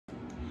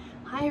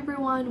Hi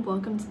everyone,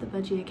 welcome to the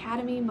Budgie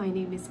Academy. My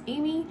name is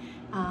Amy.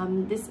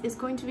 This is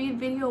going to be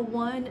video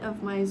one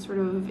of my sort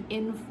of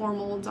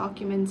informal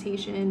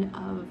documentation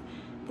of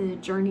the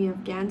journey of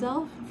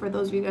Gandalf. For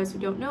those of you guys who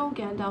don't know,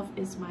 Gandalf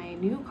is my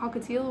new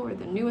cockatiel, or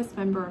the newest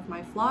member of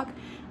my flock.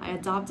 I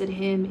adopted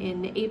him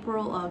in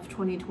April of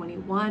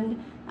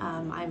 2021.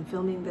 I'm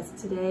filming this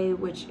today,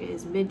 which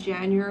is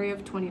mid-January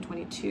of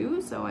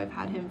 2022, so I've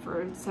had him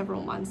for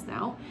several months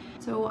now.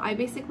 So I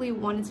basically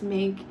wanted to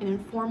make an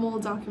informal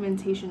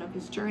documentation of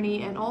his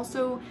journey and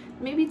also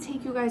maybe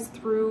take you guys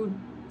through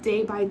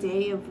day by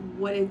day of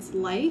what it's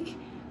like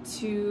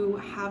to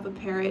have a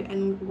parrot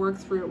and work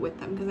through it with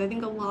them, because I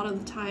think a lot of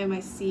the time I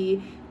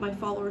see my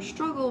followers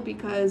struggle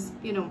because,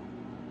 you know,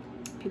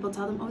 people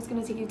tell them, oh, it's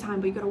going to take you time,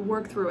 but you got to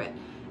work through it.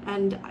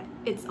 And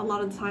it's a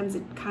lot of times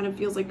it kind of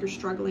feels like you're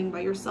struggling by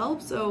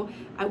yourself. So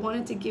I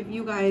wanted to give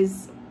you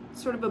guys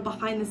sort of a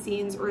behind the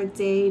scenes or a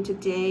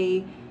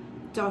day-to-day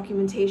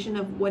documentation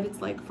of what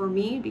it's like for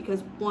me,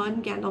 because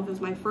one, Gandalf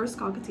is my first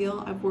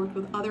cockatiel. I've worked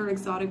with other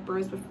exotic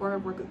birds before,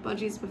 I've worked with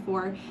budgies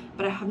before,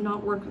 but I have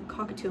not worked with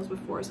cockatiels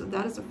before, so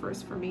that is a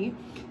first for me.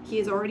 He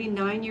is already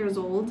 9 years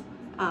old.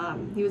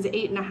 He was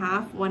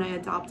 8.5 when I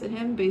adopted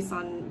him, based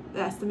on the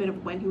estimate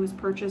of when he was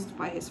purchased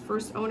by his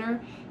first owner.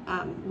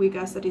 We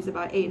guessed that he's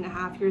about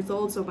 8.5 years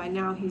old, so by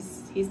now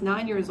he's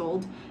 9 years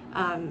old.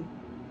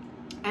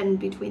 And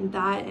between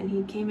that and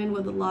he came in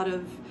with a lot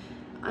of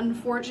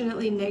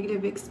unfortunately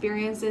negative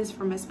experiences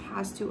from his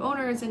past two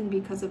owners, and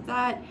because of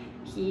that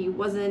he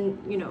wasn't,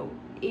 you know,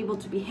 able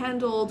to be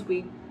handled.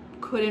 We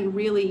couldn't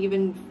really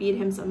even feed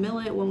him some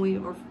millet when we,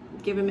 or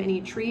give him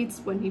any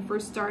treats. When he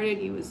first started,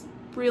 he was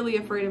really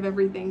afraid of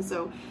everything.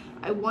 So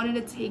I wanted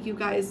to take you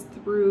guys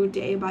through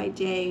day by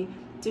day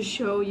to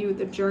show you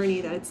the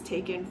journey that it's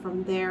taken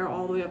from there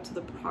all the way up to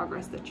the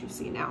progress that you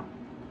see now.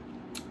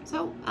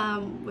 So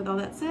with all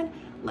that said,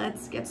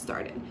 let's get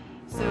started.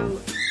 So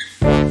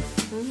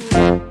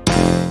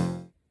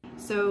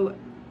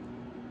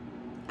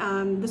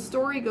the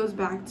story goes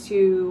back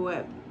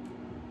to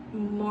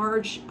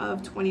March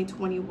of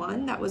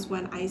 2021. That was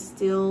when I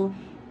still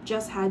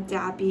just had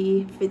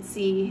Dappy,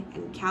 Fitzy,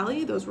 and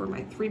Callie. Those were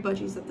my three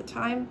budgies at the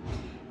time.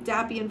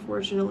 Dappy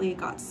unfortunately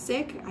got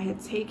sick.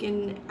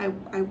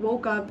 I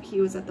woke up,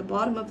 he was at the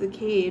bottom of the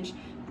cage,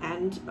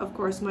 and of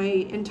course my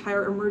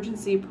entire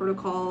emergency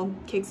protocol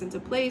kicks into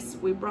place.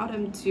 We brought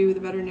him to the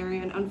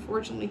veterinarian.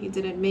 Unfortunately, he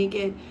didn't make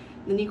it.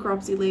 The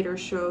necropsy later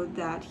showed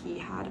that he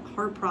had a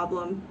heart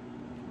problem,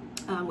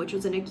 which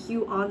was an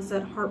acute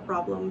onset heart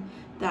problem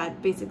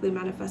that basically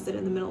manifested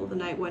in the middle of the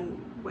night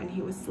when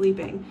he was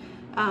sleeping.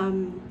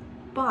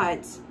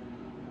 But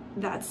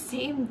that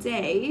same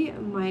day,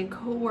 my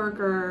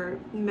coworker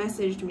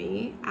messaged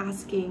me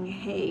asking,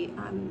 hey,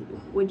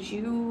 would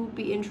you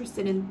be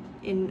interested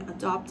in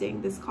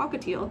adopting this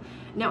cockatiel?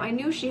 Now, I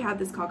knew she had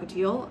this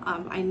cockatiel.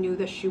 I knew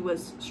that she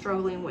was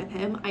struggling with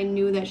him. I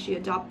knew that she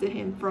adopted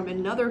him from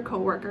another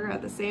coworker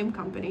at the same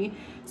company.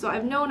 So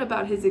I've known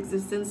about his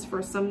existence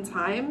for some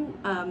time.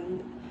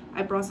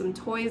 I brought some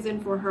toys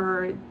in for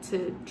her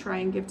to try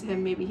and give to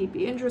him, maybe he'd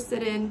be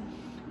interested in,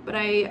 but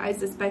I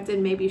suspected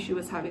maybe she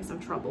was having some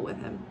trouble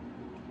with him.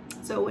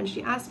 So when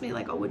she asked me,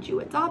 like, oh, would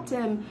you adopt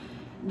him?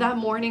 That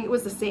morning, it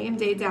was the same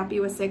day Dappy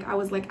was sick, I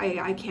was like,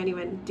 I can't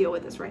even deal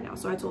with this right now.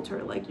 So I told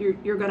her, like,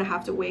 you're gonna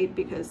have to wait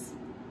because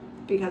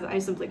I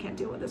simply can't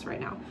deal with this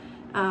right now.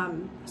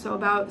 So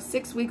about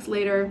 6 weeks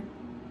later,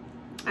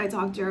 I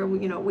talked to her,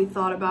 you know, we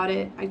thought about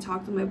it. I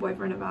talked to my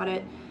boyfriend about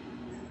it.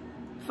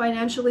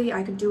 Financially,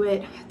 I could do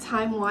it.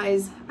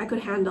 Time-wise, I could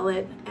handle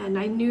it. And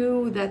I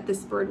knew that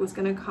this bird was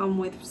gonna come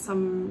with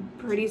some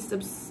pretty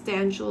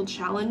substantial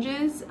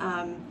challenges.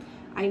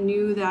 I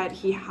knew that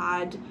he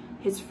had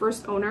his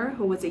first owner,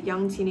 who was a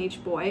young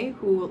teenage boy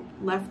who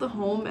left the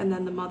home, and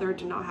then the mother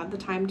did not have the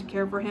time to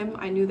care for him.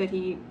 I knew that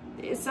he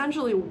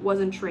essentially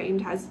wasn't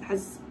trained,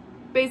 has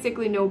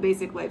basically no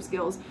basic life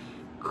skills,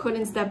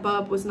 couldn't step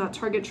up, was not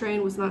target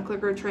trained, was not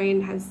clicker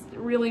trained, has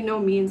really no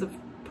means of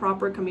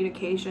proper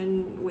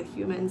communication with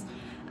humans.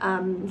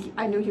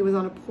 I knew he was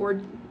on a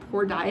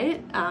poor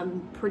diet,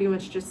 pretty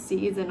much just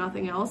seeds and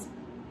nothing else.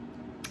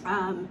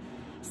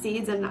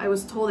 Seeds, and I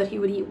was told that he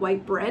would eat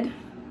white bread.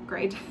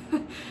 Great.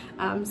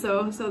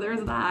 So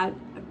there's that.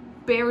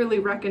 Barely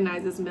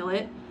recognizes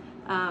millet.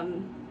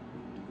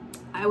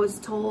 I was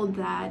told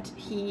that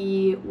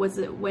he was,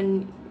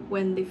 when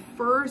the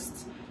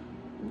first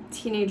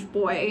teenage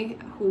boy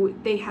who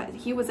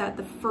he was at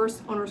the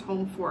first owner's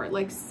home for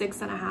like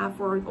 6.5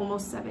 or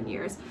almost 7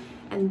 years,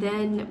 and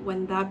then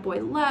when that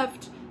boy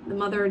left, the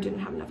mother didn't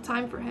have enough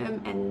time for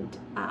him, and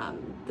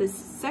this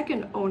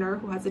second owner,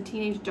 who has a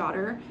teenage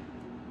daughter,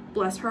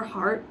 bless her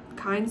heart,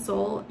 kind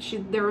soul,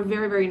 they're a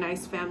very, very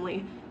nice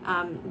family.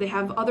 They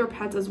have other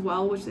pets as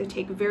well, which they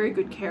take very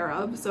good care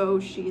of. So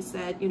she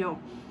said, you know,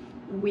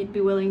 we'd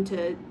be willing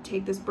to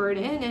take this bird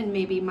in, and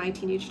maybe my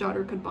teenage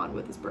daughter could bond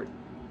with this bird.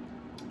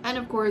 And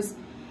of course,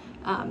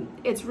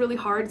 it's really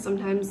hard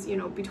sometimes, you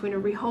know, between a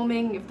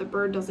rehoming, if the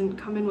bird doesn't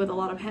come in with a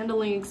lot of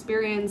handling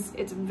experience,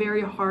 it's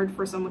very hard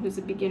for someone who's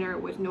a beginner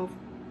with no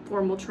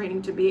formal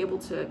training to be able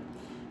to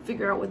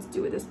figure out what to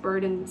do with this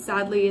bird. And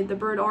sadly, the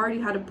bird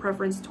already had a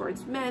preference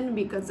towards men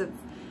because of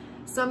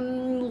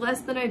some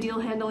less than ideal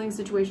handling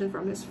situation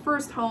from his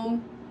first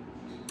home.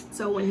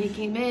 So when he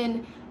came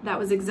in, that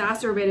was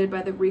exacerbated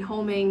by the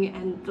rehoming,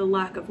 and the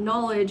lack of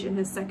knowledge in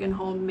his second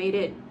home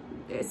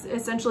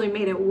essentially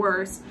made it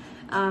worse.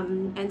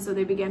 And so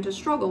they began to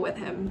struggle with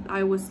him.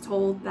 I was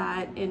told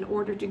that in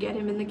order to get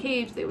him in the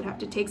cage, they would have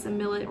to take some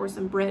millet or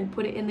some bread,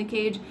 put it in the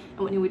cage, and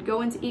when he would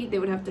go in to eat, they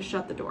would have to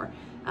shut the door.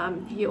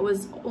 He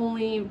was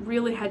only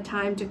really had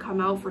time to come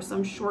out for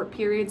some short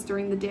periods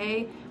during the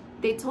day.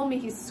 They told me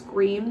he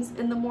screams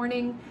in the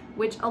morning,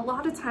 which a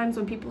lot of times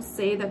when people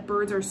say that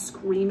birds are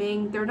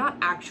screaming, they're not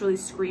actually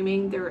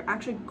screaming, they're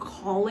actually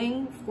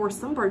calling for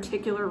some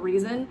particular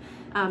reason.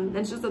 And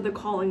it's just that the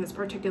calling is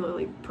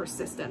particularly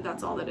persistent,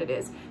 that's all that it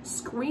is.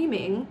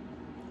 Screaming,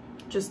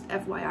 just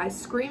FYI,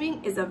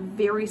 screaming is a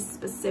very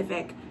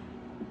specific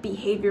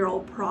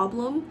behavioral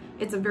problem.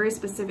 It's a very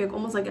specific,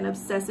 almost like an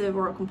obsessive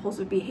or a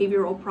compulsive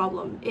behavioral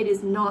problem. It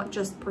is not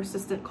just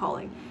persistent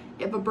calling.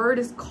 If a bird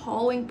is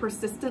calling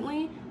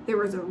persistently,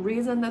 there is a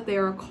reason that they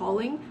are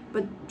calling,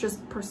 but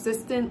just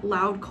persistent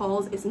loud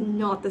calls is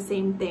not the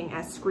same thing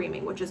as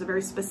screaming, which is a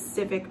very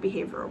specific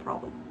behavioral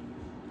problem.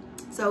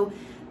 So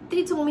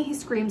they told me he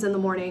screams in the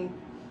morning.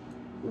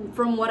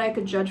 From what I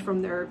could judge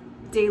from their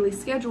daily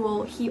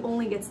schedule, he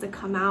only gets to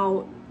come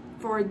out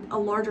for a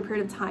larger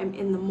period of time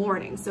in the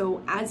morning.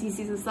 So as he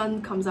sees the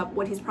sun comes up,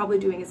 what he's probably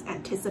doing is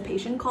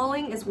anticipation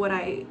calling, is what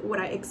I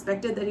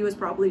expected that he was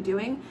probably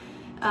doing.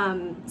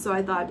 So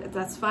I thought,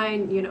 that's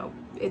fine, you know,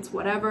 it's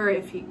whatever.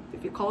 If he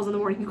calls in the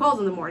morning, he calls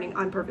in the morning.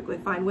 I'm perfectly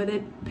fine with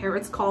it.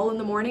 Parrots call in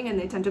the morning and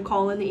they tend to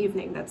call in the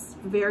evening. That's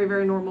very,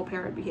 very normal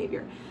parrot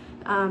behavior.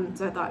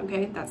 So I thought,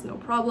 okay, that's no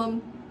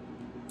problem.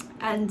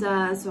 And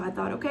so I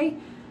thought, okay,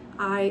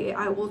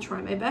 I will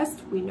try my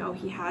best. We know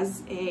he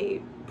has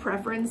a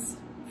preference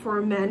for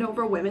men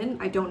over women.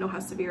 I don't know how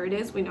severe it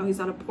is. We know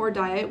he's on a poor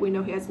diet. We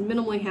know he has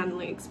minimally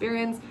handling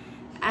experience,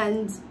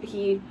 and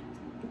he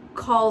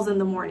calls in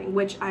the morning,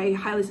 which I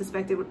highly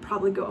suspected would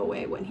probably go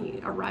away when he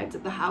arrived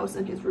at the house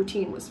and his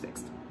routine was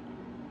fixed.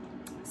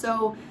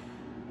 So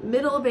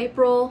middle of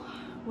April,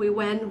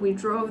 we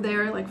drove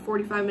there like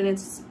 45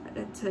 minutes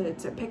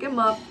to pick him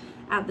up.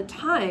 At the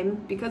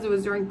time, because it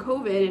was during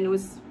COVID and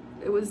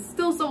it was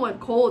still somewhat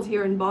cold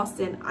here in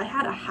Boston, I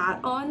had a hat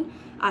on,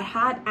 a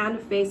hat and a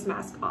face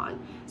mask on.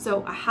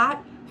 So a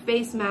hat,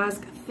 face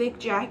mask, thick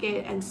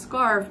jacket, and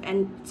scarf.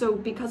 And so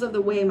because of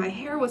the way my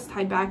hair was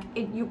tied back,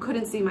 you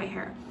couldn't see my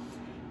hair.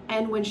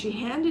 And when she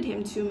handed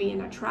him to me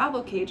in a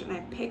travel cage and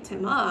I picked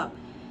him up,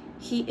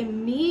 he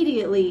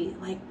immediately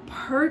like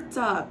perked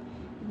up,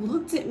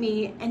 looked at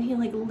me, and he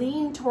like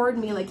leaned toward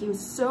me like he was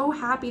so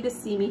happy to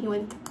see me. He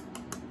went,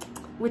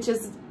 which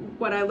is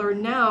what I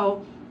learned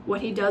now,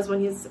 what he does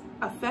when he's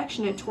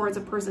affectionate towards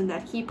a person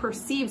that he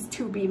perceives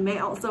to be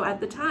male. So at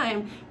the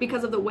time,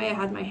 because of the way I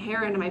had my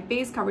hair and my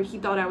face covered, he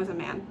thought I was a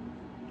man.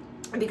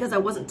 And because I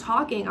wasn't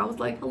talking, I was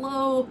like,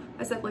 hello,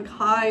 I said like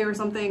hi or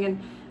something,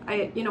 and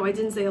I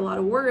didn't say a lot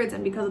of words,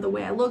 and because of the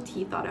way I looked,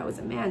 he thought I was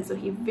a man. So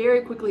he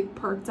very quickly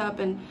perked up,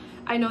 and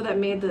I know that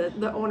made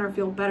the owner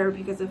feel better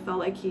because it felt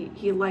like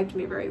he liked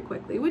me very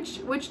quickly,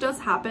 which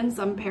does happen.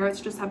 Some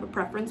parrots just have a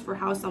preference for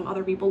how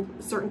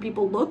certain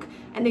people look,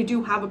 and they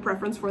do have a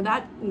preference for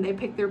that, and they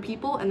pick their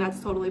people, and that's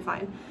totally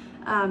fine.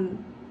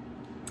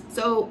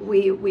 So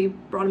we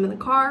brought him in the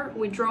car,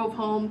 we drove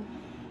home.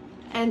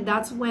 And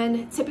that's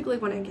when, typically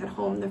when I get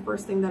home, the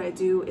first thing that I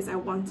do is I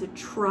want to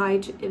try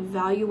to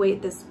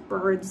evaluate this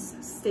bird's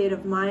state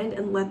of mind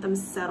and let them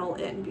settle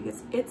in,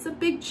 because it's a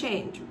big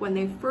change. When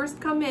they first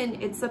come in,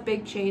 it's a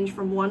big change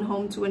from one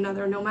home to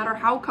another. No matter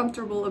how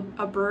comfortable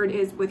a bird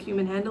is with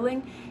human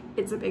handling,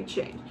 it's a big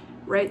change,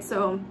 right?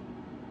 So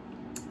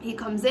he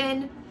comes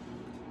in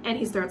and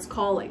he starts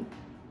calling.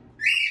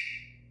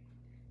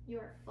 You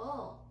are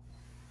full.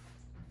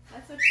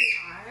 That's what you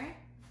are.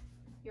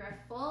 You're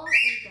full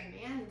and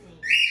demanding.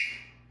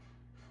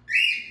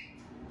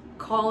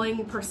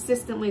 Calling,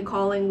 persistently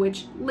calling,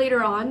 which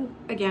later on,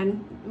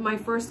 again, my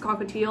first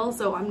cockatiel,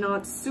 so I'm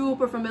not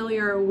super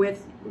familiar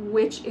with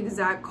which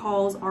exact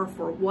calls are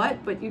for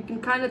what, but you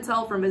can kind of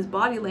tell from his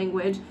body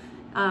language,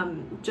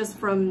 just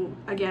from,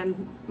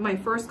 again, my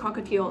first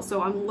cockatiel,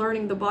 so I'm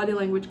learning the body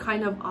language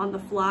kind of on the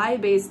fly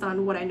based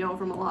on what I know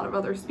from a lot of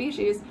other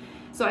species.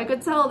 So I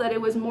could tell that it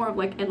was more of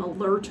like an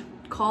alert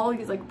call.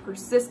 He's like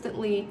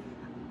persistently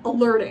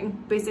alerting,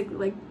 basically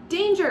like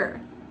danger,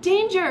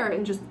 danger,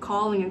 and just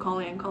calling and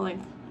calling and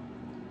calling.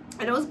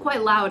 And it was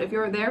quite loud. If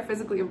you're there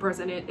physically in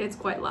person, it's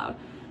quite loud.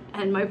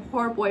 And my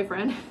poor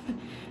boyfriend,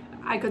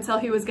 I could tell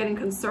he was getting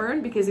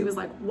concerned because he was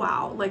like,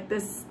 wow, like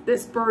this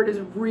bird is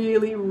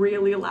really,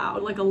 really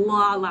loud, like a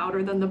lot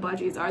louder than the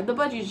budgies are. The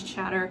budgies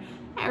chatter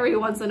every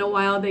once in a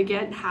while, they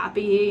get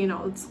happy, you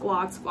know,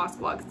 squawk, squawk,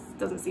 squawk. It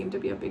doesn't seem to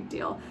be a big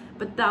deal.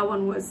 But that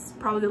one was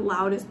probably the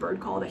loudest bird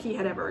call that he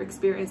had ever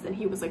experienced, and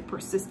he was like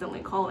persistently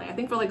calling. I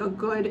think for like a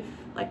good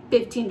like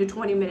 15 to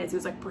 20 minutes, he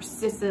was like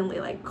persistently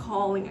like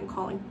calling and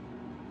calling.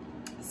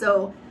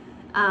 So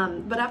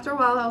But after a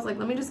while, I was like,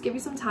 let me just give you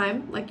some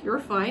time. Like, you're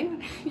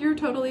fine. You're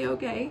totally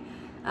okay.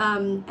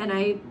 And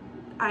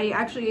I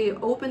actually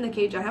opened the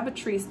cage. I have a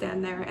tree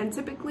stand there, and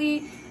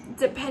typically,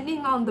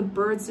 depending on the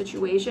bird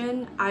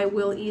situation, I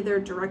will either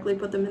directly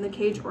put them in the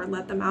cage or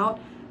let them out.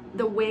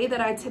 The way that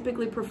I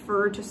typically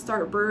prefer to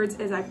start birds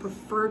is I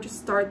prefer to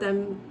start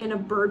them in a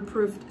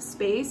bird-proofed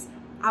space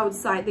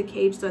outside the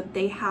cage so that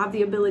they have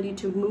the ability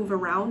to move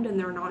around and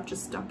they're not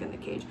just stuck in the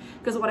cage.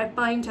 Because what I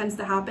find tends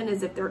to happen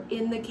is if they're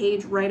in the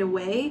cage right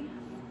away,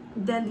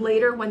 then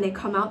later when they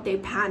come out, they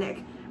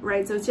panic.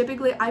 Right, so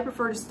typically I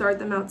prefer to start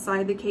them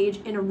outside the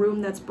cage in a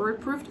room that's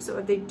bird-proofed. So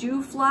if they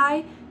do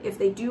fly, if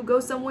they do go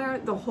somewhere,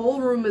 the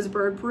whole room is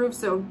bird-proof.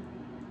 So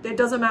it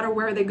doesn't matter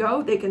where they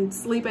go, they can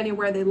sleep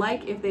anywhere they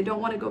like. If they don't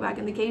want to go back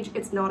in the cage,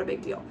 it's not a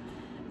big deal.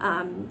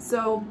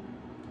 So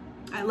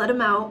I let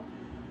him out,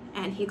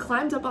 and he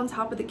climbed up on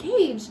top of the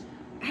cage,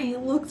 and he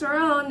looked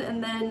around,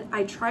 and then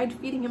I tried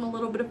feeding him a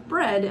little bit of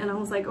bread, and I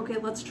was like, okay,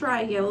 let's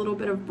try. He had a little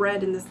bit of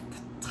bread in this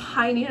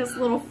tiniest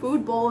little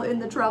food bowl in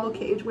the travel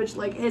cage, which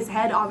like his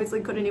head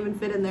obviously couldn't even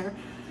fit in there.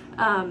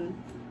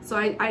 So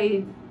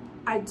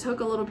I took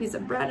a little piece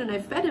of bread and I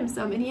fed him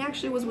some, and he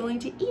actually was willing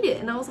to eat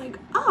it. And I was like,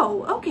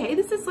 oh, okay,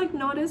 this is like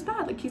not as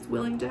bad. Like, he's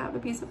willing to have a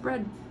piece of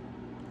bread.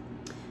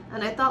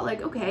 And I thought,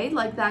 like, okay,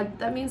 like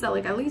that means that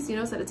like at least he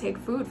knows how to take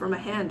food from a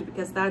hand,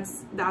 because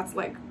that's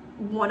like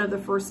one of the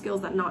first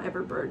skills that not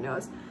every bird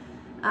knows.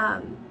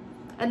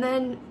 And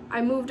then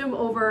I moved him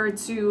over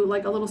to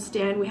like a little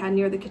stand we had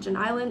near the kitchen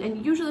island.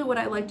 And usually what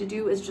I like to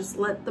do is just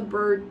let the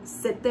bird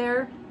sit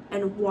there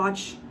and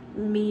watch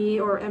me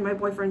and my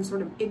boyfriend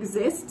sort of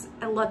exist,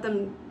 and let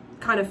them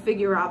kind of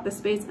figure out the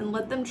space, and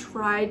let them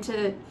try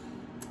to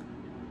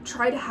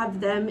have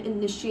them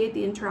initiate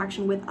the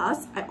interaction with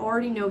us. I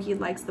already know he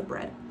likes the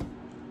bread.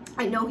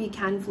 I know he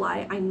can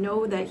fly. I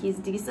know that he's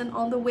decent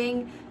on the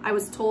wing. I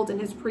was told in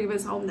his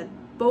previous home that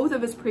both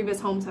of his previous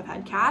homes have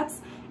had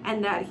cats,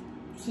 and that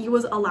he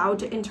was allowed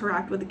to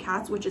interact with the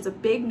cats, which is a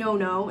big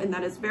no-no, and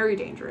that is very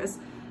dangerous.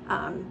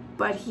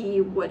 But he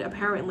would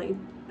apparently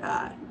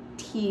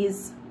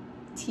tease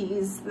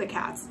the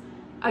cats.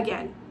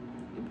 Again,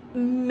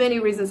 many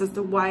reasons as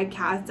to why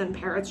cats and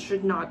parrots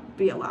should not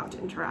be allowed to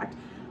interact.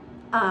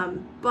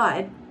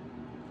 But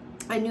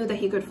I knew that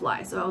he could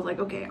fly, so I was like,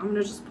 okay, I'm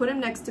gonna just put him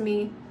next to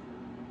me.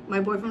 My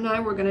boyfriend and I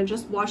were gonna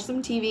just watch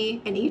some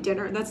TV and eat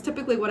dinner. That's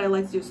typically what I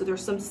like to do. So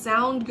there's some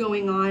sound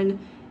going on,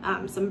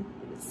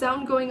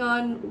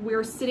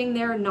 we're sitting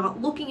there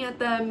not looking at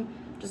them,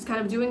 just kind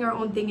of doing our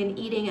own thing and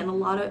eating,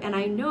 and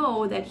I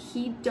know that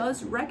he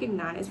does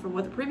recognize, from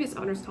what the previous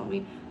owners told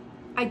me,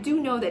 I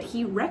do know that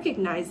he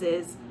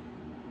recognizes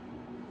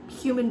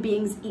human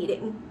beings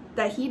eating,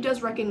 that he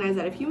does recognize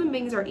that if human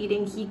beings are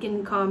eating, he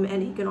can come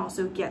and he can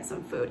also get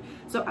some food.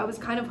 So I was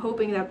kind of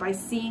hoping that by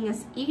seeing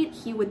us eat,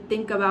 he would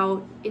think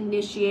about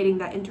initiating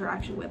that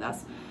interaction with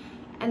us.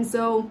 And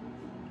so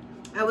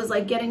I was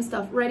like getting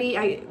stuff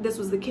ready. This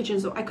was the kitchen,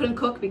 so I couldn't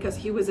cook because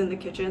he was in the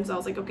kitchen. So I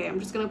was like, okay, I'm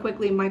just gonna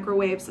quickly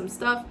microwave some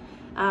stuff.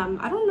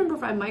 I don't remember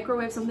if I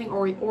microwaved something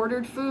or we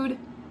ordered food,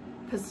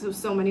 because it was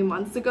so many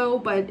months ago,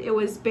 but it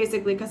was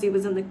basically because he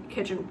was in the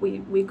kitchen,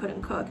 we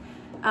couldn't cook.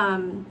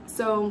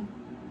 So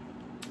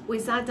we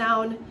sat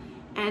down,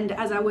 and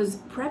as I was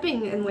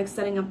prepping and like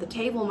setting up the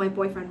table, my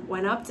boyfriend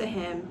went up to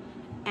him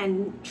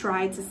and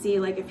tried to see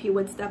like if he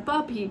would step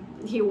up.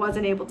 He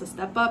wasn't able to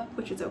step up,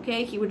 which is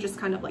okay. He would just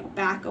kind of like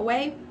back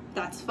away.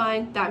 That's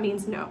fine. That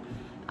means no.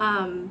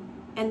 And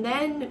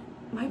then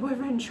my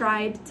boyfriend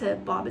tried to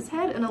bob his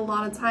head, and a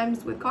lot of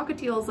times with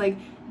cockatiels, like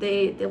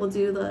they will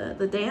do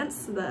the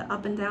dance, the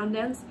up and down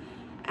dance.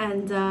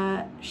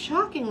 And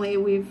shockingly,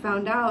 we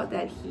found out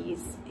that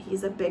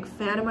he's a big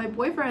fan of my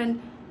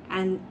boyfriend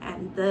and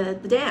the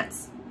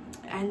dance.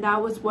 And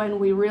that was when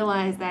we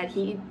realized that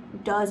he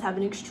does have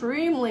an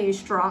extremely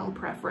strong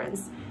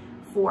preference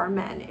for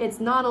men. It's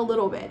not a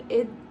little bit,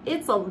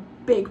 it's a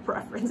big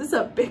preference. It's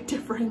a big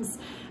difference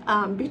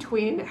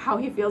between how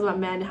he feels about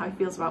men and how he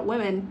feels about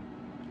women.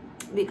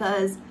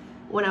 Because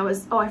when I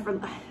was,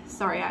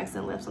 sorry, I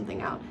accidentally left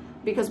something out.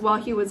 Because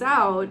while he was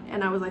out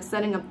and I was like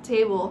setting up the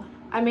table,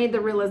 I made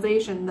the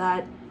realization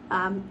that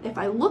if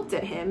I looked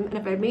at him and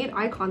if I made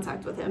eye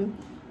contact with him,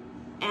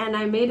 and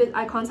I made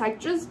eye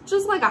contact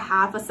just like a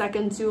half a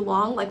second too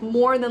long, like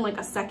more than like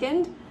a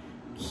second,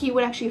 he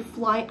would actually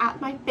fly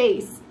at my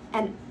face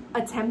and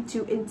attempt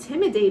to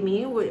intimidate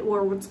me,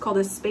 or what's called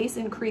a space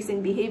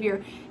increasing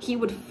behavior. He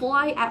would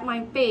fly at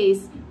my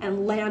face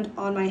and land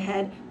on my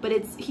head,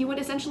 but he would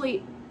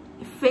essentially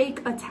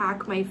fake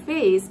attack my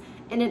face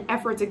in an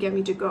effort to get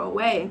me to go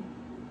away.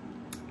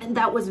 And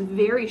that was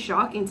very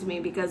shocking to me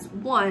because,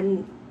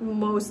 one,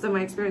 most of my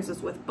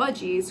experiences with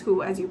budgies,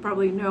 who, as you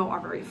probably know, are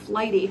very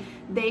flighty,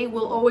 they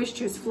will always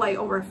choose flight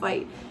over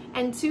fight.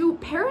 And two,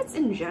 parrots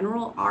in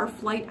general are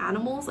flight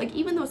animals. Like,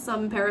 even though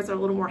some parrots are a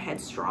little more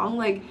headstrong,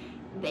 like,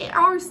 they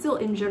are still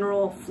in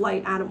general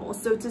flight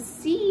animals. So to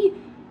see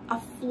a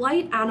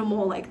flight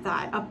animal like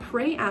that, a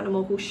prey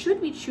animal who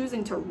should be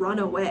choosing to run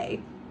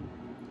away,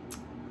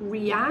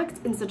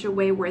 react in such a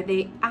way where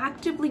they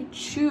actively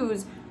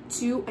choose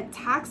to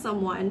attack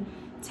someone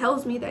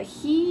tells me that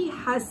he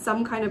has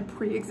some kind of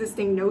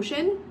pre-existing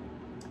notion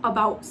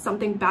about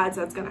something bad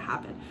that's going to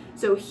happen.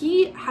 So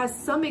he has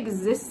some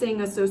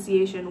existing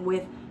association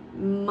with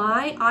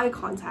my eye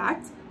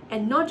contact,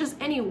 and not just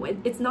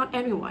anyone, it's not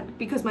anyone,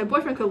 because my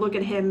boyfriend could look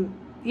at him,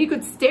 he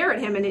could stare at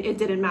him and it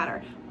didn't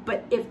matter.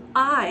 But if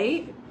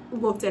I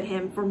looked at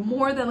him for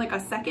more than like a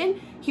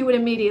second, he would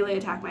immediately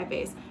attack my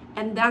face.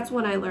 And that's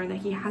when I learned that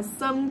he has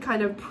some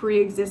kind of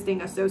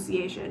pre-existing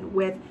association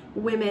with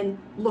women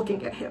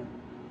looking at him.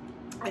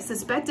 I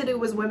suspected it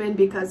was women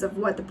because of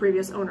what the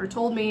previous owner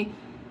told me.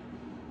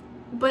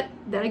 But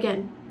then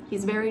again,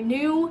 he's very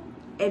new.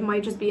 It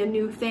might just be a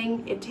new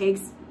thing. It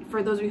takes,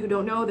 for those of you who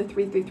don't know, the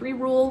 333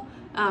 rule,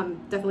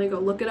 definitely go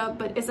look it up.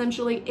 But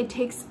essentially, it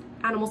takes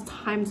animals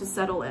time to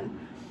settle in.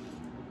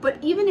 But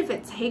even if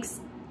it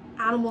takes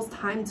animals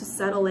time to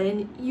settle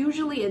in,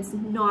 usually it's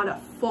not a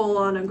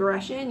full-on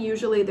aggression.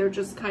 Usually they're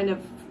just kind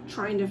of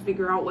trying to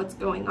figure out what's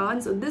going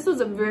on. So this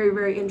was a very,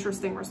 very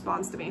interesting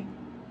response to me.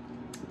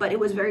 But it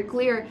was very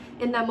clear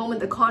in that moment,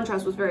 the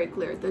contrast was very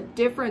clear. The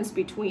difference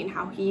between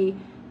how he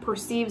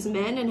perceives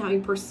men and how he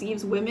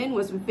perceives women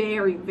was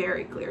very,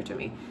 very clear to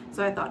me.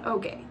 So I thought,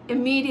 okay,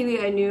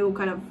 immediately I knew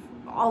kind of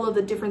all of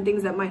the different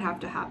things that might have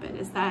to happen,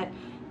 is that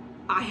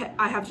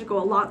I have to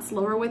go a lot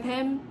slower with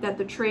him, that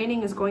the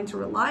training is going to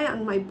rely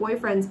on my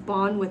boyfriend's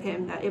bond with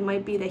him, that it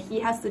might be that he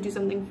has to do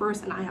something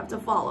first and I have to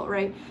follow,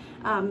 right?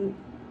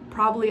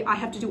 Probably I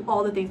have to do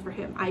all the things for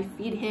him. I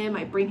feed him,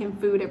 I bring him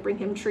food, I bring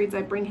him treats,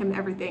 I bring him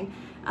everything.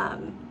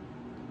 And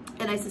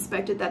I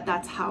suspected that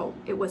that's how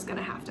it was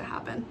gonna have to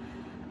happen.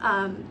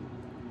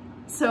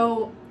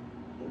 So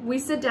we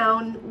sit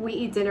down, we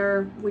eat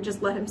dinner, we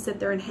just let him sit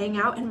there and hang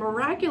out, and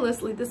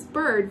miraculously this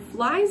bird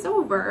flies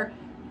over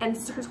and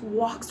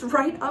walks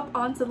right up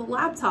onto the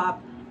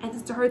laptop and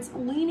starts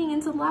leaning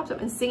into the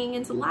laptop and singing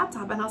into the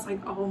laptop. And I was like,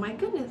 oh my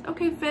goodness,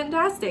 okay,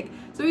 fantastic.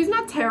 So he's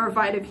not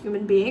terrified of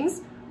human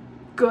beings.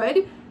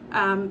 Good.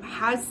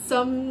 Has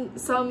some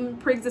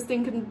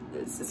pre-existing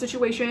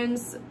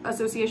associations,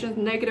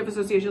 negative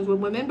associations with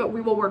women, but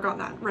we will work on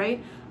that,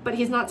 right? But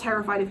he's not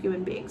terrified of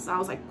human beings. So I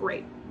was like,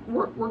 great,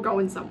 we're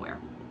going somewhere.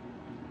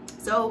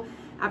 So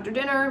after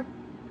dinner,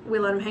 we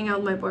let him hang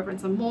out with my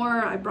boyfriend some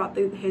more. I brought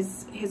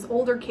his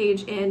older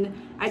cage in.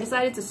 I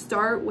decided to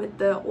start with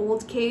the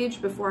old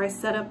cage before I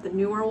set up the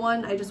newer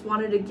one. I just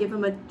wanted to give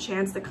him a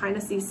chance to kind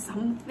of see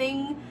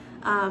something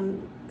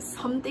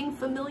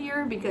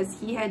familiar, because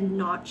he had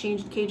not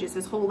changed cages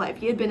his whole life.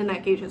 He had been in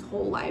that cage his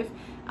whole life.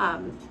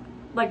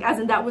 Like, as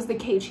in that was the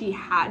cage he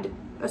had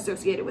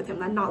associated with him.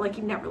 Not like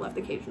he never left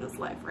the cage in his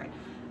life, right?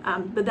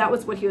 But that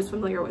was what he was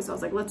familiar with. So I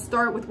was like, let's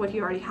start with what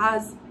he already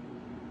has.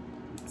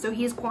 So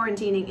he's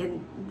quarantining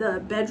in the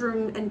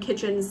bedroom and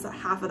kitchen's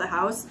half of the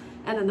house,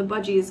 and then the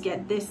budgies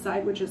get this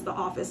side, which is the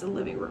office and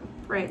living room,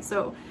 right?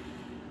 So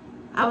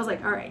I was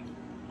like, all right.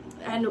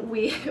 And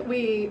we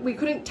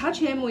couldn't touch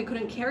him, we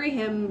couldn't carry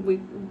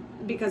him,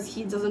 because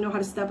he doesn't know how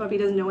to step up, he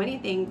doesn't know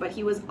anything, but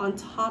he was on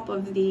top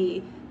of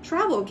the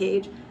travel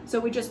cage. So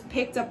we just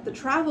picked up the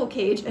travel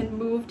cage and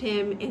moved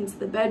him into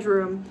the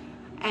bedroom,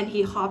 and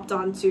he hopped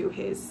onto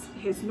his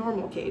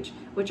normal cage,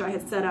 which I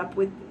had set up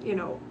with, you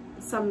know,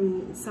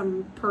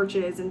 some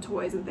perches and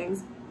toys and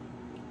things.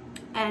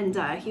 And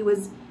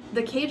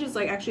the cage is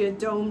like actually a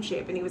dome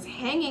shape, and he was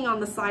hanging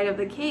on the side of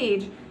the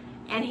cage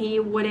and he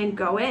wouldn't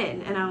go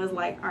in. And I was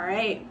like, all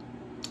right,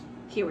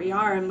 here we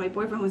are. And my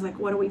boyfriend was like,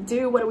 what do we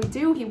do? What do we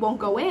do? He won't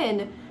go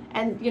in.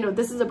 And you know,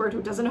 this is a bird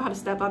who doesn't know how to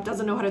step up,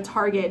 doesn't know how to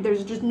target.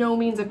 There's just no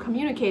means of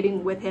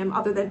communicating with him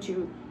other than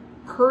to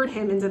herd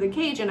him into the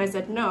cage. And I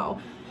said, no.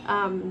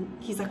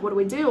 He's like, what do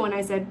we do? And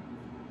I said,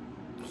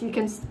 he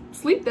can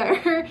sleep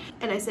there.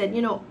 And I said,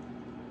 you know,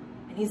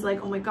 and he's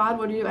like, oh my God,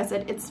 what do you do? I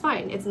said, it's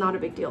fine. It's not a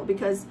big deal,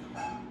 because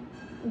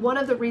one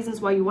of the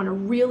reasons why you want to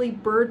really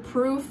bird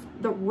proof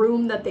the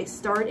room that they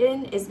start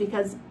in is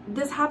because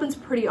this happens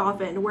pretty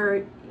often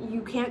where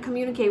you can't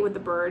communicate with the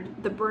bird.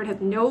 The bird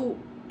has no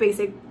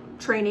basic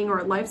training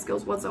or life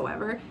skills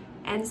whatsoever.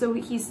 And so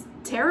he's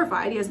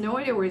terrified. He has no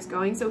idea where he's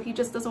going. So he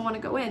just doesn't want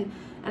to go in.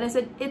 And I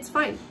said, it's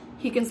fine.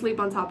 He can sleep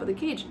on top of the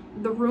cage.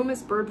 The room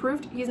is bird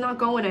proofed. He's not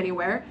going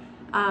anywhere.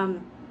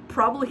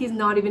 Probably he's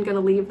not even going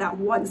to leave that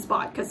one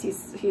spot because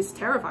he's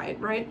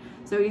terrified, right?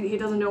 So he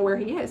doesn't know where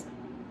he is.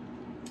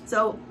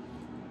 So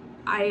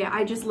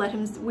I just let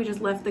him, we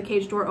just left the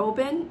cage door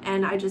open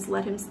and I just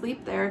let him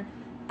sleep there.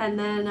 And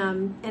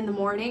then in the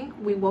morning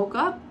we woke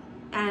up,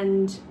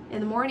 and in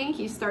the morning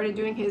he started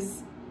doing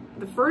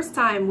the first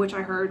time, which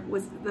I heard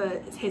was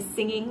his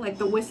singing, like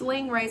the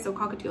whistling, right? So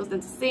cockatiels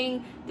tend to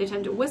sing, they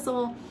tend to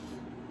whistle.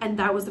 And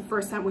that was the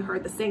first time we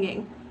heard the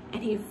singing.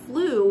 And he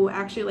flew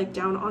actually like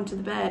down onto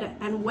the bed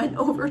and went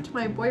over to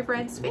my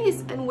boyfriend's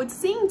face and would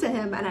sing to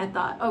him. And I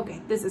thought,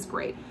 okay, this is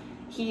great.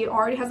 He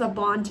already has a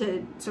bond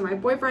to my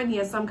boyfriend. He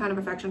has some kind of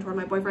affection toward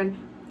my boyfriend.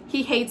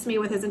 He hates me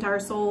with his entire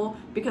soul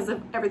because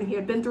of everything he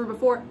had been through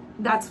before.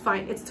 That's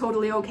fine. It's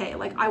totally okay.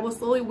 Like, I will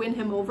slowly win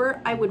him over.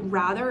 I would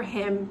rather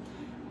him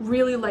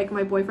really like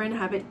my boyfriend,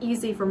 have it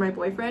easy for my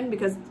boyfriend,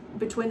 because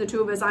between the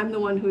two of us, I'm the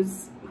one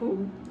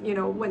who, you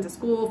know, went to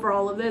school for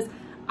all of this.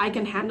 I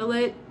can handle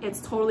it.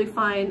 It's totally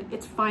fine.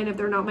 It's fine if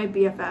they're not my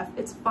BFF.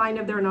 It's fine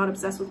if they're not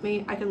obsessed with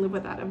me. I can live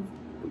with that. I've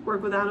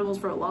worked with animals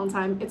for a long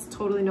time. It's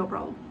totally no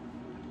problem.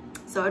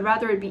 So I'd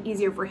rather it be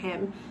easier for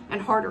him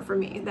and harder for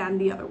me than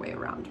the other way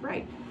around,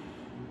 right?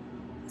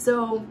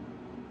 So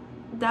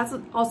that's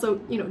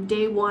also, you know,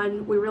 day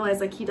one, we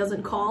realized like he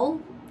doesn't call.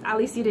 At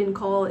least he didn't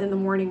call in the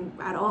morning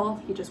at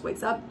all. He just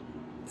wakes up,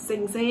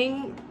 sing,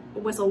 sing,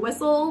 whistle,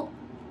 whistle,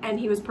 and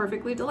he was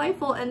perfectly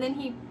delightful. And then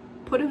he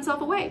put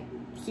himself away.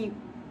 He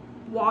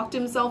walked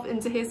himself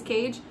into his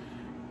cage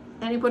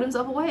and he put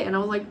himself away. And I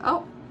was like,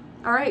 oh,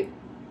 all right,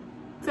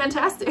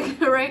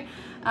 fantastic, right?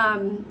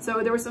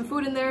 So there was some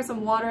food in there,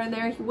 some water in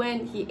there. He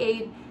went, he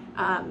ate.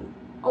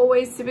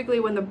 Always, typically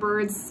when the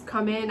birds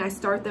come in, I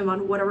start them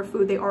on whatever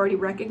food they already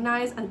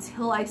recognize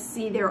until I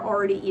see they're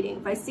already eating.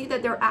 If I see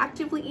that they're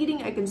actively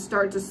eating, I can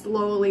start to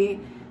slowly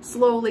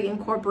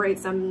incorporate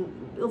some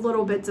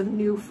little bits of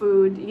new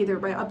food, either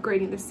by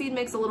upgrading the seed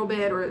mix a little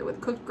bit or with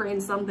cooked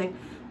grains, something.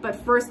 But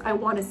first I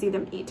want to see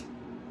them eat.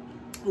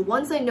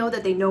 Once I know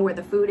that they know where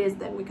the food is,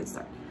 then we can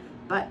start.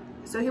 But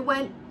so he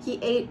went, he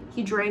ate,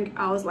 he drank.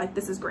 I was like,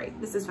 this is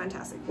great. This is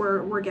fantastic.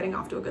 We're getting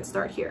off to a good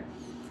start here.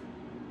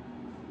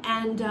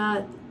 And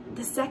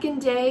the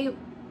second day,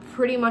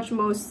 pretty much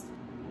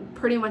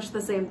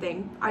the same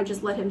thing. I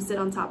just let him sit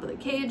on top of the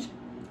cage.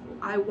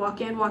 I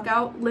walk in, walk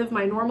out, live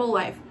my normal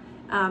life.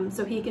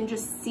 So he can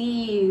just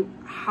see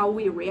how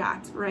we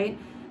react, right?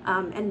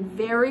 And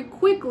very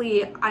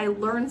quickly, I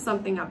learned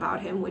something about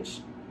him,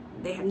 which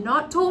they had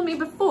not told me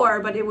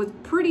before, but it was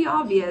pretty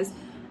obvious,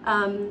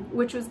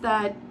 which was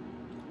that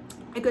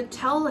I could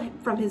tell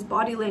from his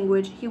body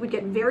language, he would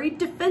get very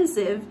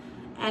defensive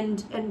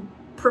and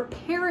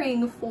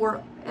preparing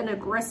for an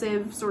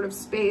aggressive sort of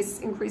space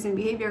increasing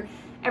behavior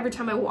every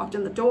time I walked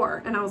in the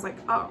door. And I was like,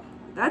 oh,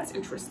 that's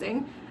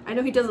interesting. I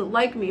know he doesn't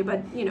like me,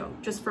 but you know,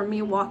 just from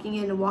me walking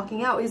in and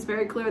walking out, it's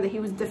very clear that he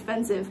was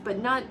defensive, but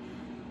not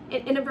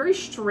in a very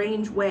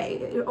strange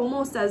way.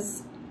 Almost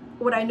as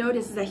what I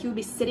noticed is that he would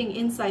be sitting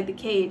inside the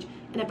cage,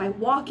 and if I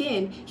walk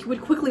in, he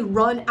would quickly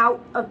run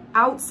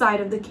outside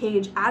of the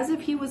cage as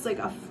if he was like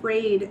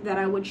afraid that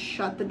I would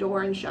shut the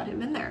door and shut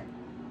him in there.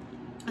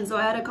 And so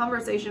I had a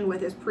conversation with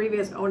his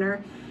previous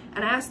owner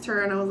and I asked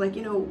her, and I was like,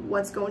 you know,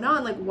 what's going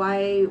on? Like,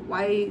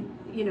 why,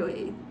 you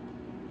know,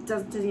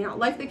 does he not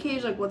like the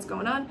cage? Like, what's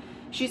going on?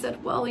 She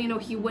said, well, you know,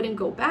 he wouldn't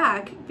go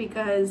back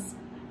because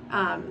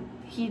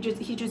he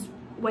just,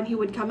 when he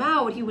would come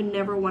out, he would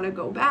never want to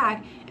go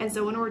back. And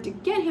so in order to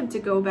get him to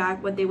go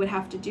back, what they would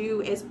have to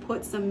do is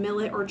put some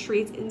millet or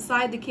treats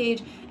inside the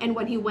cage. And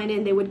when he went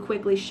in, they would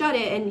quickly shut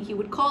it, and he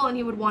would call and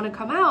he would want to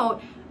come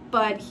out,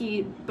 but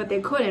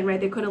they couldn't, right?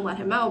 They couldn't let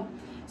him out.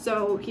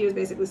 So he was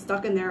basically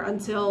stuck in there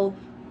until,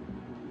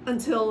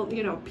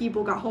 you know,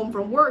 people got home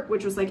from work,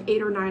 which was like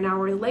 8 or 9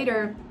 hours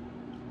later.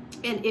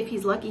 And if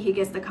he's lucky, he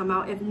gets to come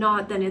out. If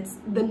not, then it's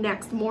the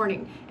next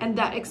morning. And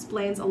that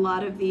explains a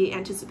lot of the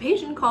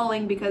anticipation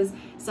calling, because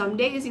some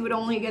days he would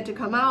only get to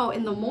come out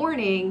in the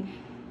morning.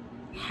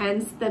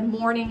 Hence, the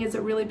morning is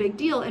a really big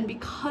deal. And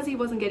because he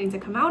wasn't getting to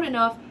come out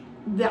enough,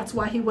 that's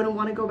why he wouldn't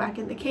want to go back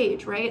in the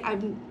cage, right?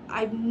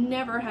 I've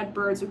never had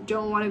birds who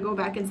don't want to go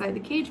back inside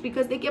the cage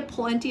because they get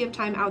plenty of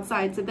time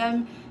outside. To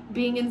them,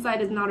 being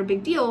inside is not a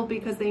big deal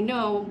because they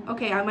know,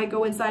 okay, I might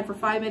go inside for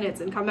 5 minutes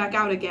and come back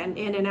out again,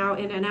 in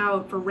and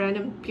out for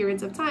random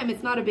periods of time.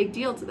 It's not a big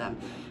deal to them.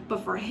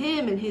 But for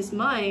him, in his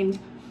mind,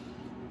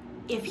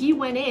 if he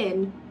went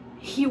in,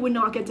 he would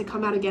not get to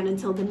come out again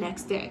until the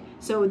next day.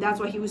 So that's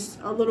why he was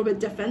a little bit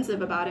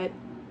defensive about it.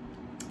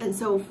 And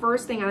so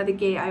first thing out of the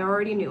gate, I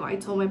already knew. I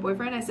told my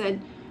boyfriend, I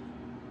said,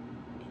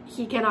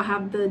 he cannot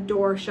have the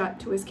door shut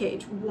to his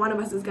cage. One of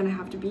us is going to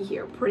have to be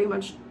here pretty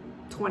much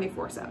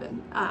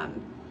 24/7.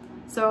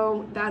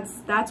 So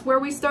that's where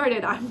we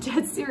started. I'm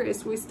dead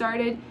serious. We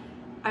started,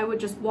 I would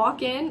just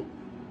walk in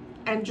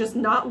and just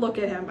not look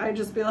at him. I'd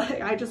just be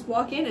like, I just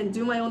walk in and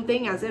do my own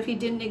thing as if he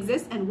didn't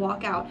exist and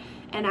walk out.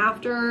 And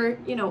after,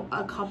 you know,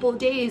 a couple of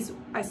days,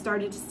 I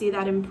started to see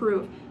that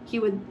improve. He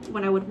would,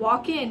 when I would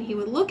walk in, he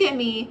would look at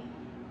me,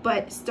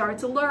 but start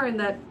to learn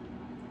that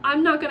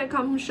I'm not gonna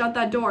come shut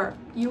that door.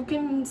 You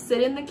can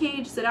sit in the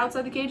cage, sit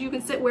outside the cage, you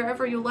can sit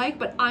wherever you like,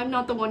 but I'm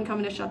not the one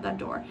coming to shut that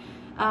door.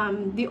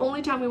 The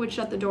only time we would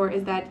shut the door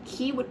is that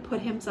he would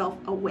put himself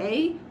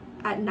away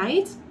at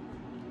night.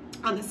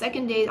 On the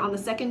second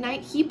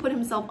night, he put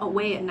himself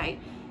away at night.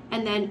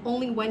 And then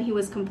only when he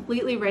was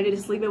completely ready to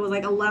sleep, it was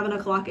like 11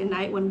 o'clock at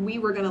night when we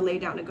were gonna lay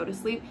down and go to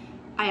sleep,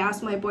 I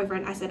asked my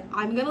boyfriend, I said,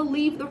 I'm gonna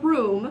leave the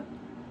room,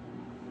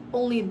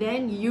 only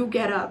then you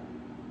get up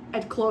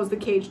and close the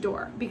cage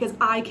door, because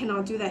I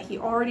cannot do that. He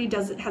already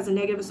has a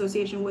negative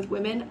association with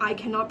women. I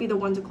cannot be the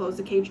one to close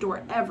the cage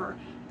door ever,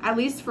 at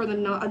least for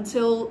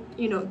until,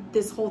 you know,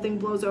 this whole thing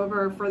blows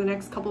over for the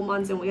next couple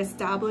months and we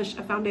establish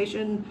a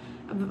foundation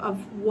of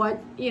what,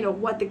 you know,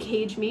 what the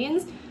cage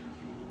means.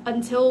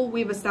 Until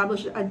we've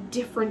established a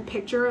different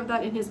picture of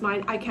that in his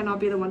mind, I cannot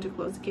be the one to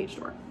close the cage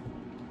door.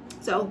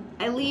 So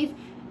I leave.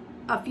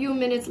 A few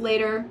minutes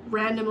later,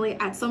 randomly,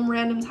 at some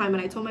random time,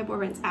 and I told my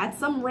boyfriend, at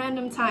some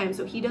random time,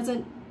 so he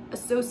doesn't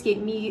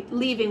associate me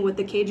leaving with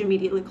the cage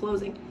immediately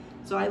closing.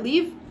 So I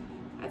leave.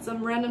 At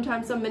some random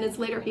time, some minutes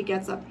later, he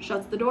gets up,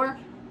 shuts the door.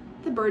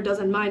 The bird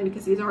doesn't mind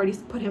because he's already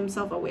put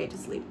himself away to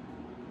sleep.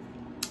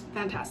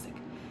 Fantastic.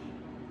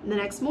 The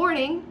next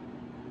morning,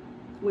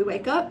 we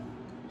wake up.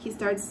 He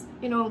starts,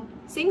 you know,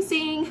 sing,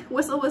 sing,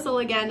 whistle, whistle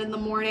again in the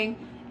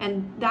morning.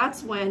 And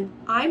that's when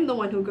I'm the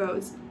one who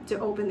goes to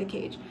open the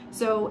cage.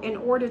 So in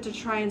order to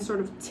try and sort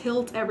of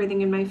tilt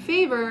everything in my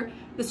favor,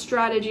 the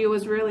strategy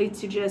was really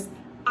to just,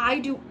 I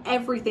do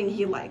everything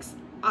he likes.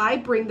 I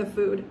bring the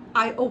food,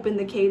 I open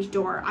the cage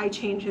door, I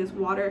change his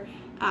water,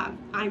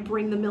 I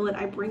bring the millet,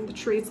 I bring the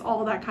treats,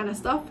 all that kind of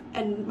stuff,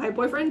 and my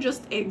boyfriend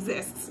just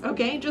exists,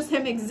 okay? Just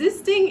him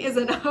existing is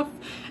enough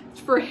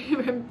for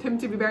him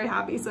to be very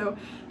happy. So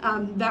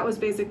that was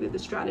basically the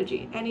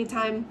strategy.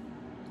 Anytime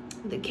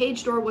the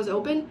cage door was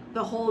open,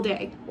 the whole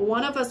day,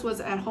 one of us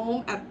was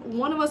home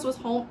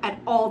at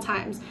all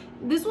times.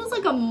 This was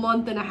like a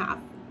month and a half.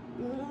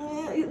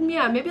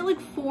 Yeah, maybe like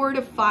 4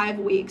 to 5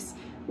 weeks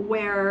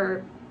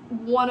where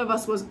one of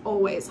us was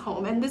always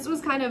home. And this was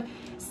kind of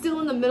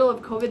still in the middle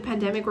of COVID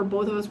pandemic where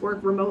both of us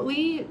worked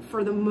remotely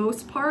for the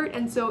most part.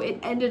 And so it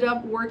ended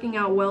up working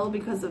out well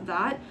because of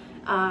that.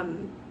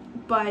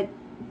 But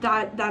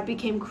that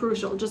became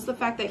crucial. Just the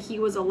fact that he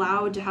was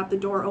allowed to have the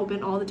door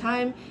open all the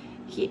time.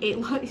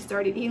 He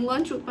started eating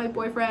lunch with my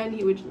boyfriend.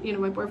 He would, you know,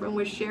 my boyfriend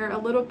would share a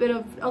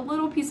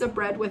little piece of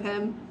bread with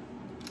him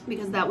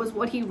because that was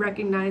what he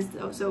recognized.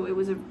 So it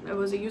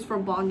was a useful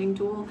bonding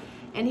tool.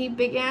 And he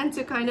began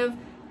to kind of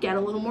get a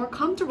little more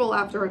comfortable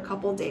after a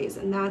couple days.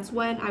 And that's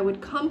when I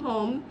would come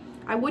home.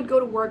 I would go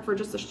to work for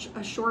just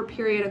a short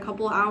period, a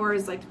couple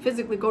hours, like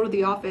physically go to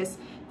the office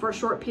for a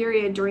short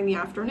period during the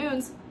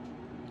afternoons.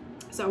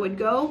 So I would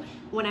go,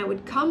 when I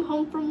would come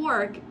home from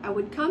work, I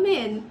would come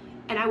in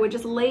and I would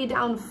just lay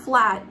down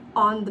flat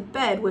on the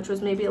bed, which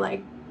was maybe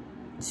like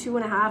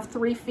 2.5,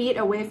 3 feet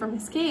away from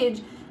his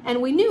cage.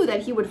 And we knew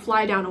that he would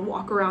fly down and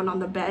walk around on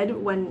the bed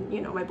when, you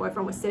know, my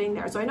boyfriend was sitting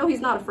there. So I know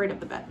he's not afraid of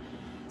the bed.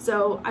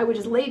 So I would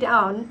just lay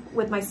down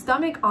with my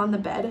stomach on the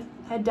bed,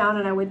 head down,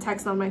 and I would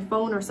text on my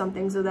phone or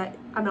something so that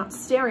I'm not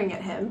staring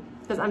at him,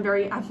 because I'm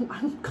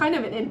kind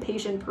of an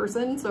impatient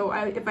person. So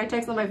if I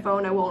text on my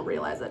phone, I won't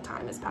realize that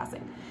time is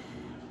passing.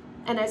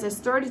 And as I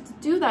started to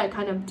do that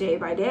kind of day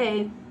by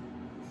day,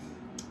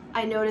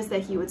 I noticed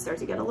that he would start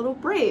to get a little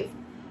brave.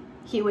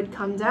 He would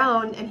come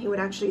down and he would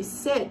actually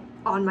sit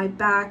on my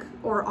back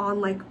or on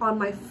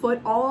my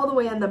foot, all the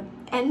way on the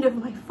end of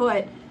my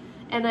foot.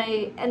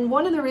 And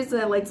one of the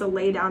reasons I like to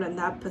lay down in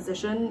that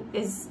position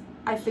is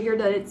I figured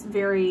that it's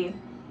very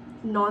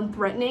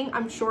non-threatening.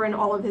 I'm sure in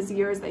all of his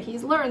years that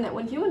he's learned that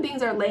when human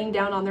beings are laying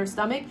down on their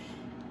stomach,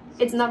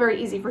 it's not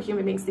very easy for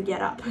human beings to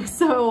get up.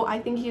 So I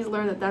think he's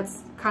learned that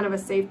that's kind of a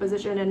safe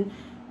position. And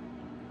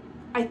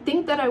I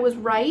think that I was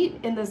right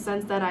in the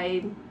sense that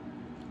I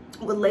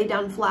would lay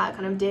down flat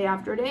kind of day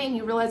after day, and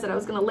he realized that I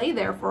was going to lay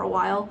there for a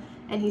while.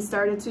 And he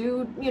started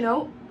to, you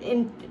know,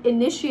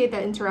 initiate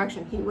that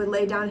interaction. He would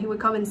lay down, he would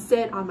come and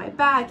sit on my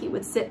back, he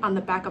would sit on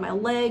the back of my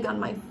leg, on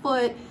my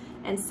foot,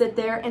 and sit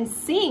there and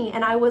sing.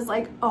 And I was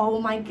like, oh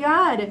my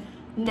God,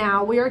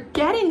 now we are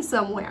getting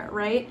somewhere,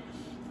 right?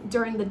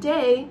 During the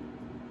day,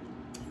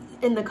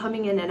 in the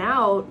coming in and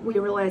out, we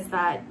realized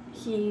that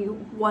he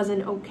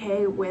wasn't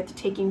okay with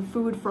taking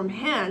food from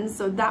hands.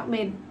 So that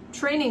made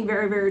training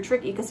very, very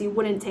tricky because he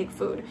wouldn't take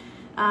food.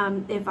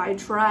 If I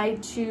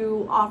tried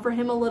to offer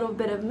him a little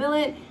bit of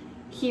millet,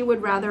 he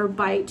would rather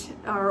bite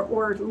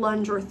or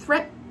lunge or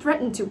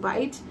threaten to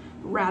bite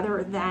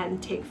rather than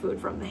take food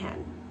from the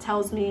hand.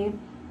 Tells me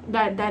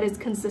that that is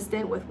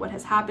consistent with what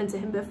has happened to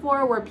him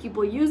before, where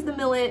people use the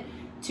millet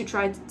to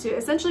try to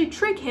essentially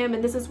trick him.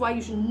 And this is why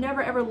you should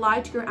never ever lie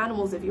to your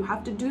animals. If you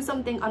have to do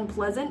something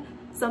unpleasant,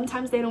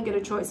 sometimes they don't get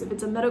a choice. If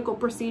it's a medical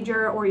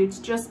procedure or it's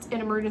just an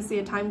emergency,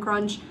 a time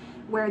crunch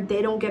where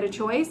they don't get a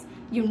choice,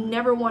 you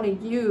never want to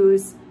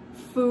use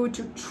food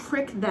to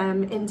trick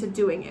them into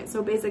doing it.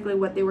 So basically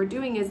what they were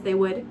doing is they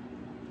would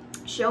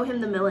show him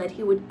the millet,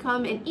 he would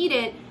come and eat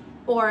it,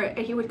 or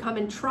he would come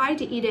and try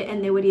to eat it,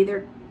 and they would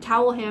either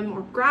towel him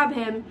or grab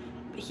him.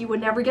 He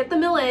would never get the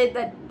millet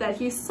that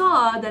he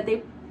saw, that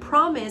they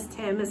promised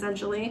him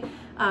essentially.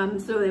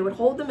 So they would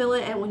hold the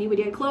millet, and when he would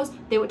get close,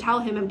 they would towel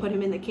him and put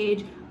him in the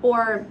cage,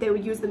 or they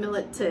would use the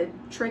millet to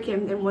trick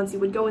him, and once he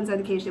would go inside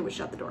the cage, they would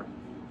shut the door.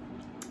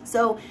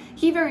 So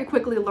he very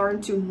quickly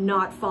learned to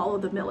not follow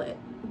the millet.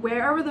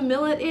 Wherever the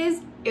millet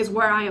is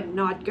where I am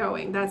not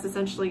going. That's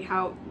essentially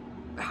how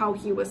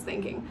he was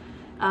thinking.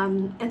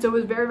 And so it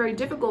was very, very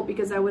difficult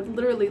because I would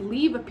literally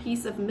leave a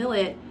piece of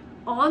millet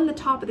on the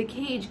top of the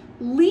cage,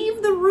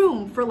 leave the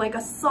room for like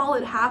a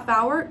solid half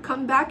hour,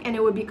 come back, and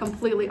it would be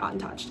completely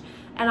untouched.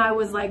 And I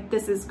was like,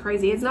 this is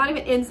crazy. It's not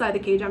even inside the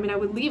cage. I mean, I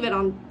would leave it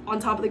on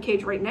top of the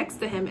cage right next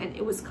to him, and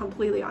it was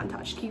completely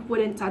untouched. He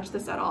wouldn't touch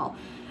this at all.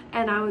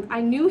 And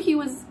I knew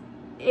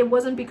it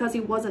wasn't because he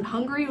wasn't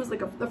hungry. It was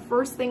like the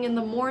first thing in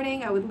the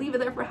morning. I would leave it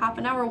there for half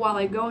an hour while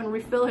I go and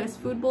refill his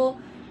food bowl.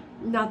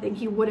 Nothing.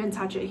 He wouldn't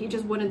touch it. He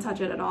just wouldn't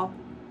touch it at all.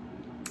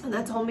 And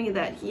that told me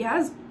that he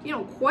has, you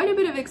know, quite a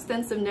bit of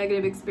extensive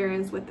negative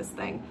experience with this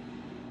thing.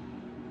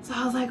 So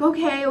I was like,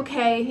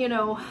 okay, you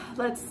know,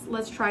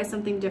 let's try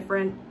something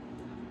different.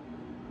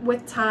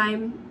 With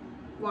time,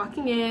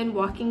 walking in,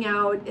 walking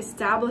out,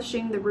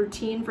 establishing the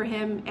routine for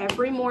him.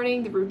 Every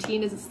morning, the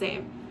routine is the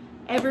same.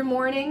 Every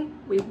morning,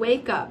 we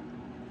wake up.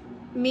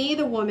 Me,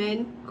 the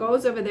woman,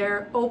 goes over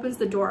there, opens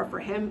the door for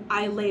him.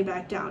 I lay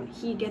back down.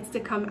 He gets to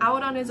come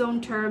out on his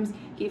own terms.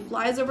 He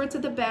flies over to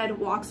the bed,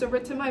 walks over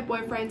to my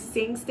boyfriend,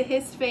 sings to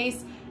his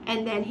face,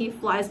 and then he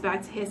flies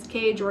back to his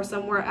cage or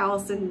somewhere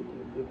else. And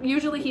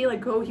usually he would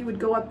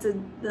go up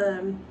to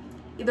the,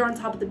 either on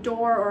top of the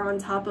door or on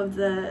top of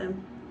the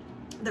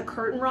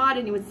curtain rod,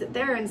 and he would sit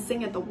there and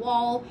sing at the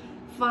wall.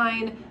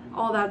 Fine,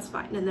 all that's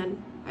fine. And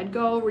then I'd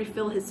go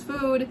refill his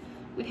food.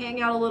 We'd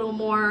hang out a little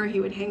more. He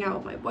would hang out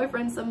with my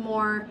boyfriend some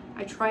more.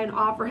 I try and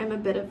offer him a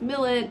bit of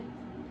millet.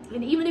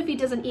 And even if he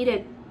doesn't eat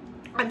it,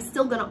 I'm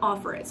still gonna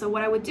offer it. So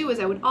what I would do is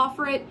I would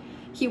offer it.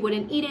 He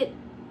wouldn't eat it.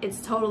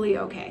 It's totally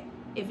okay.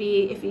 If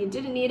he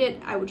didn't eat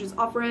it, I would just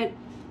offer it.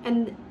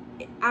 And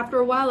after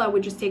a while, I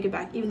would just take it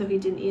back, even though he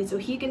didn't eat it. So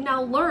he can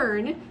now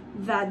learn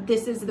that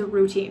this is the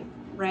routine,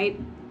 right?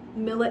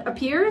 Millet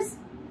appears,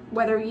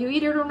 whether you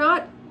eat it or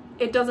not,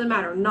 it doesn't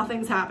matter.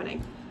 Nothing's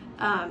happening.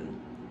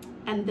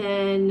 And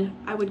then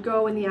I would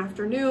go in the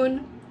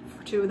afternoon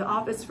to the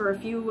office for a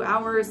few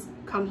hours,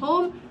 come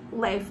home,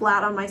 lay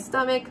flat on my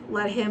stomach,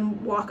 let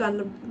him walk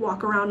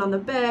around on the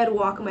bed,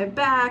 walk on my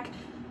back,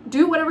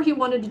 do whatever he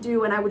wanted to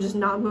do, and I would just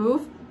not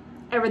move.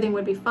 Everything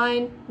would be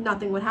fine,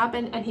 nothing would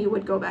happen, and he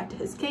would go back to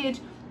his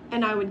cage,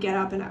 and I would get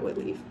up and I would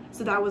leave.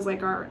 So that was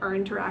like our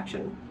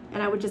interaction,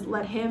 and I would just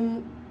let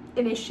him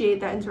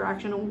initiate that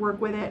interaction and work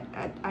with it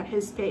at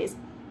his pace.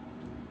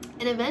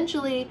 And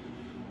eventually,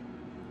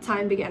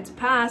 time began to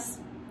pass,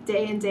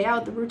 day in, day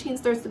out, the routine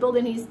starts to build,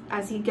 and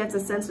as he gets a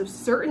sense of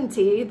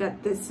certainty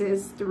that this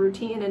is the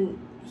routine, and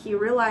he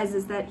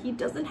realizes that he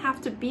doesn't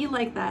have to be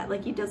like that.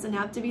 Like, he doesn't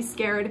have to be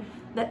scared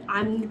that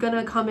I'm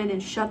gonna come in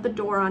and shut the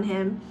door on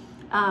him.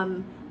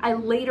 I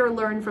later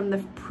learned from the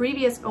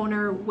previous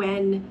owner,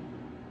 when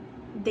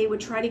they would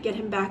try to get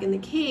him back in the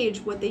cage,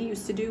 what they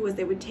used to do was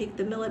they would take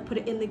the millet, put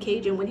it in the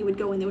cage, and when he would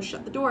go in, they would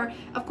shut the door.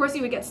 Of course, he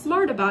would get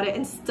smart about it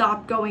and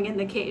stop going in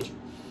the cage,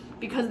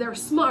 because they're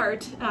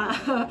smart.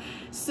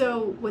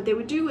 So what they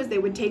would do is they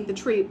would take the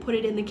treat, put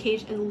it in the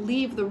cage, and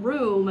leave the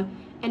room.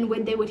 And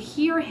when they would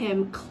hear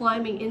him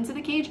climbing into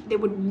the cage, they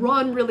would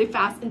run really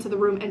fast into the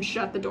room and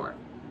shut the door.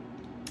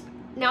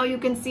 Now you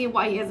can see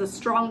why he has a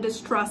strong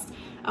distrust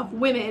of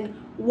women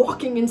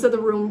walking into the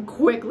room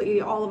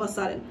quickly all of a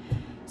sudden.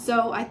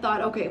 So I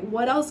thought, okay,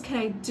 what else can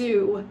I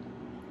do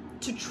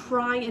to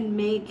try and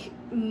make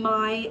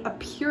my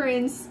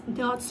appearance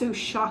not so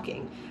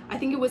shocking? I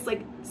think it was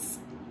like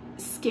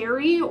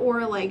scary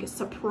or like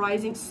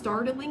surprising,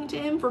 startling to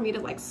him for me to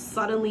like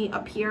suddenly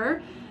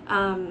appear.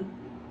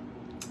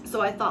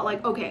 So I thought,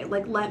 like, okay,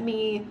 like let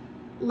me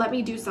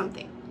do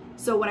something.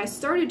 So what I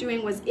started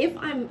doing was, if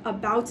I'm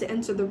about to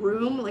enter the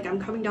room, like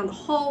I'm coming down the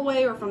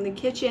hallway or from the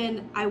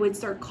kitchen, I would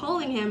start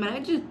calling him, and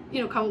I just,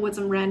 you know, come up with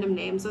some random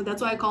names. So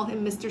that's why I call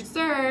him Mr.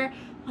 Sir,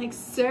 like,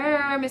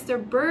 sir,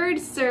 Mr. Bird,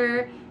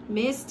 sir,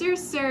 Mr.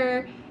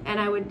 Sir. And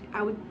I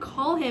would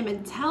call him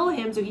and tell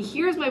him, so he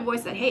hears my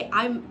voice, that, hey,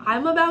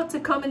 I'm about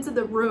to come into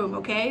the room,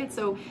 okay?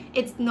 So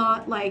it's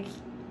not like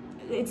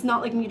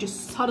me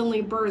just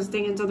suddenly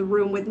bursting into the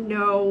room with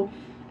no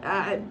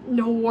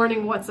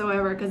warning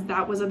whatsoever, because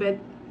that was a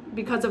bit,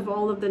 because of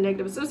all of the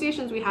negative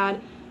associations we had.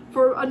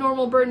 For a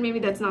normal bird, maybe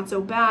that's not so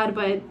bad,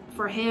 but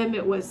for him,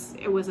 it was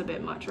a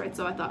bit much, right?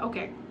 So I thought,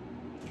 okay,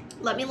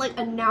 let me like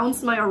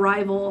announce my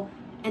arrival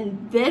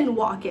and then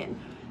walk in.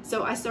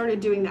 So I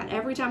started doing that.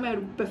 Every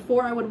time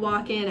before I would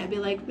walk in, I'd be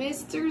like,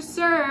 Mr.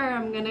 Sir,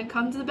 I'm gonna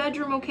come to the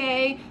bedroom,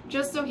 okay?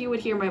 Just so he would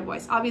hear my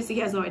voice. Obviously,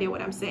 he has no idea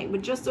what I'm saying,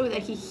 but just so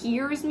that he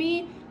hears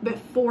me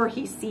before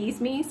he sees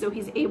me, so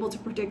he's able to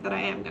predict that I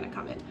am gonna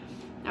come in.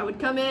 I would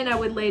come in, I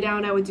would lay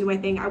down, I would do my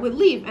thing, I would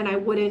leave, and I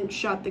wouldn't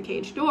shut the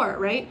cage door,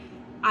 right?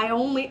 I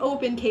only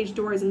open cage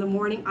doors in the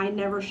morning. I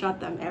never shut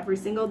them every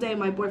single day.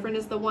 My boyfriend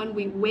is the one.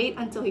 We wait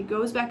until he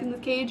goes back in the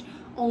cage.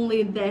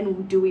 Only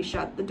then do we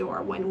shut the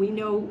door. When we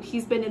know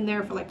he's been in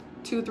there for like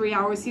 2-3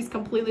 hours, he's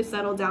completely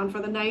settled down for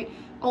the night.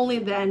 Only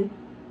then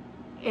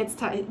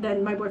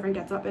then my boyfriend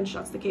gets up and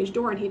shuts the cage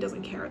door, and he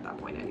doesn't care at that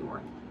point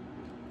anymore.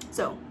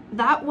 So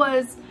that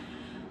was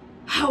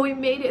how we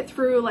made it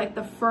through like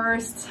the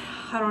first,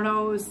 I don't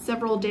know,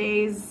 several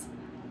days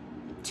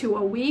to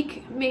a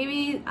week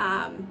maybe.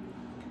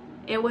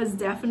 It was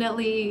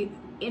definitely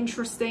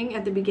interesting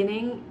at the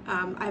beginning.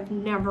 I've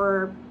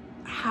never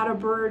had a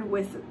bird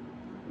with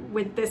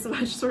this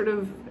much sort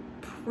of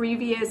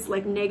previous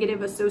like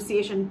negative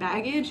association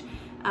baggage.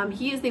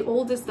 He is the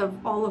oldest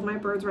of all of my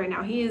birds right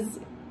now.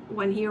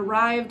 When he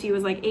arrived, he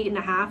was like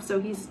 8.5, so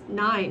he's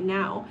 9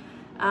 now.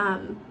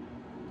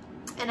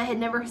 And I had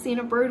never seen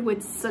a bird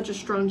with such a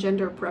strong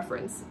gender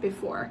preference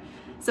before.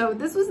 So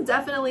this was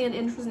definitely an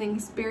interesting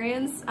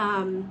experience.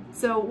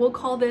 So we'll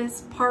call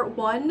this part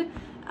 1.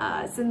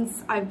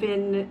 Since I've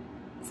been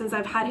since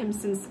I've had him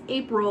since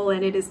April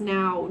and it is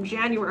now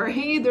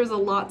January, there's a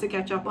lot to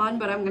catch up on,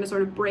 but I'm going to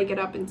sort of break it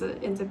up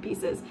into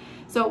pieces.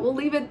 So we'll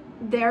leave it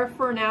there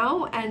for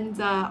now,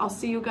 and I'll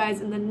see you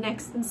guys in the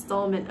next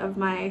installment of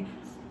my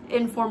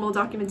informal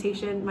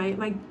documentation,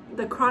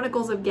 the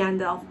Chronicles of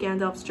Gandalf,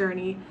 Gandalf's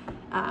Journey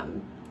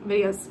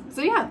videos.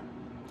 So yeah,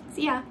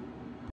 see ya.